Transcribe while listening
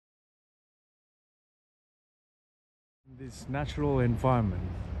This natural environment,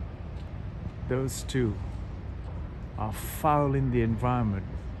 those two are fouling the environment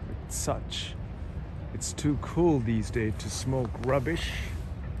with such. It's too cool these days to smoke rubbish,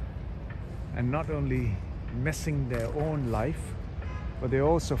 and not only messing their own life, but they're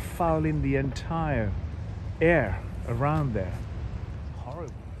also fouling the entire air around there.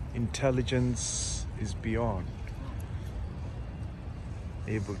 Horrible. Intelligence is beyond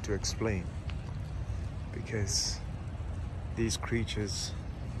able to explain, because these creatures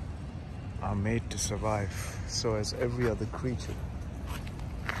are made to survive, so as every other creature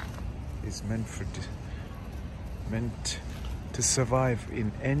is meant to survive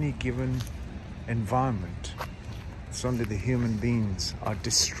in any given environment. It's only the human beings are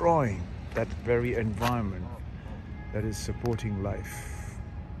destroying that very environment that is supporting life.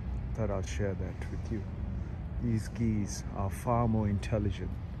 Thought I'll share that with you. These geese are far more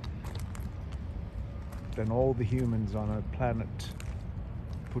intelligent than all the humans on our planet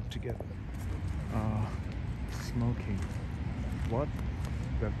put together. Smoking. What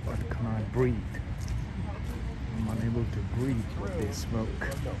can I breathe? I'm unable to breathe what they smoke.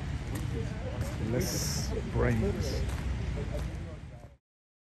 Less brains.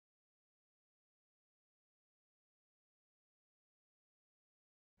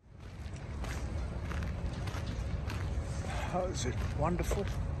 How is it wonderful?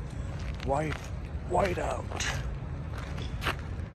 White out.